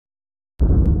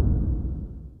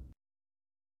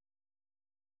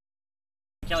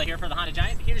Kelly here for the Honda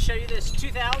Giant. Here to show you this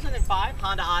 2005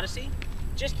 Honda Odyssey.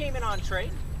 Just came in on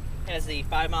trade. Has the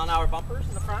 5-mile-an-hour bumpers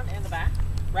in the front and the back.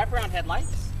 Wraparound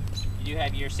headlights. You do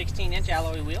have your 16-inch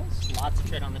alloy wheels. Lots of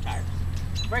tread on the tires.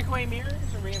 Breakaway mirrors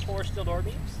and reinforced steel door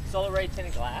beams. Solar ray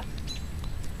tinted glass.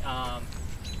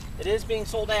 It is being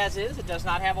sold as is. It does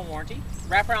not have a warranty.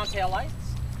 Wraparound tail lights.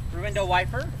 Rear window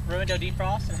wiper. Rear window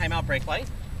defrost and high mount brake light.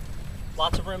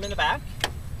 Lots of room in the back.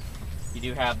 You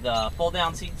do have the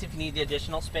fold-down seats if you need the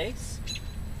additional space.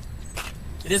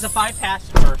 It is a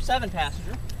 5-passenger or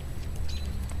 7-passenger.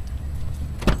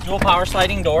 Dual power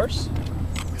sliding doors.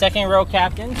 Second row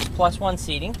captains, +1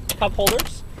 seating. Cup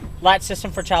holders. Latch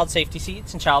system for child safety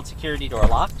seats and child security door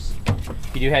locks.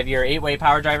 You do have your 8-way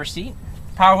power driver seat.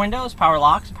 Power windows, power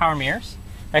locks, power mirrors.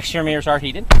 Exterior mirrors are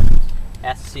heated.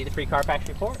 Ask to see the free Carfax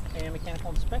report and mechanical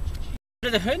inspection sheet.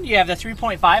 Under the hood, you have the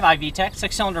 3.5 iVTEC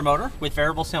 6-cylinder motor with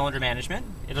variable cylinder management.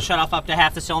 It'll shut off up to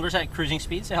half the cylinders at cruising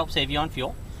speeds to help save you on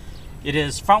fuel. It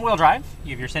is front-wheel drive.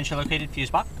 You have your centrally located fuse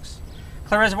box.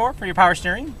 Clear reservoir for your power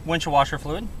steering, windshield washer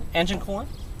fluid, engine coolant,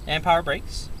 and power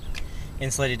brakes.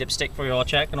 Insulated dipstick for your oil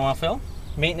check and oil fill.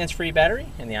 Maintenance-free battery,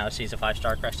 and the Odyssey is a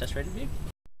 5-star crash test rated vehicle.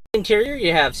 Interior,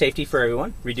 you have safety for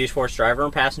everyone. Reduced force driver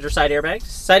and passenger side airbags,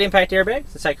 side impact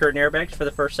airbags, and side curtain airbags for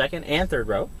the first, second, and third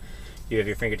row. You have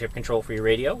your fingertip control for your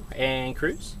radio and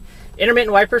cruise.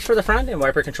 Intermittent wipers for the front and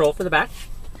wiper control for the back.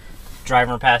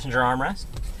 Driver and passenger armrest.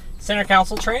 Center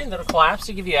console tray that'll collapse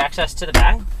to give you access to the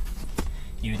back.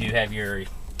 You do have your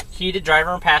heated driver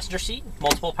and passenger seat,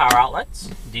 multiple power outlets,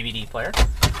 DVD player,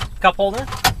 cup holder,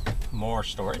 more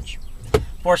storage.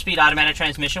 4-speed automatic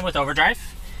transmission with overdrive.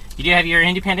 You do have your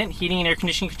independent heating and air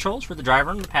conditioning controls for the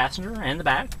driver and the passenger and the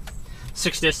back.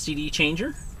 6-disc CD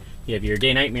changer. You have your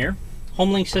day-night mirror.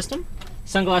 Homelink system.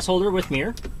 Sunglass holder with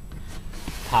mirror.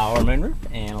 Power moonroof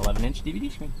and 11-inch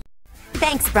DVD screen.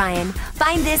 Thanks, Brian.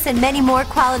 Find this and many more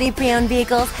quality pre-owned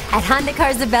vehicles at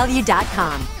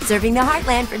HondaCarsOfBellevue.com. Serving the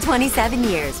heartland for 27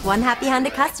 years, one happy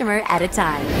Honda customer at a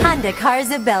time. Honda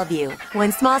Cars of Bellevue.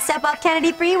 One small step off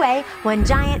Kennedy Freeway, one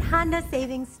giant Honda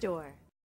savings store.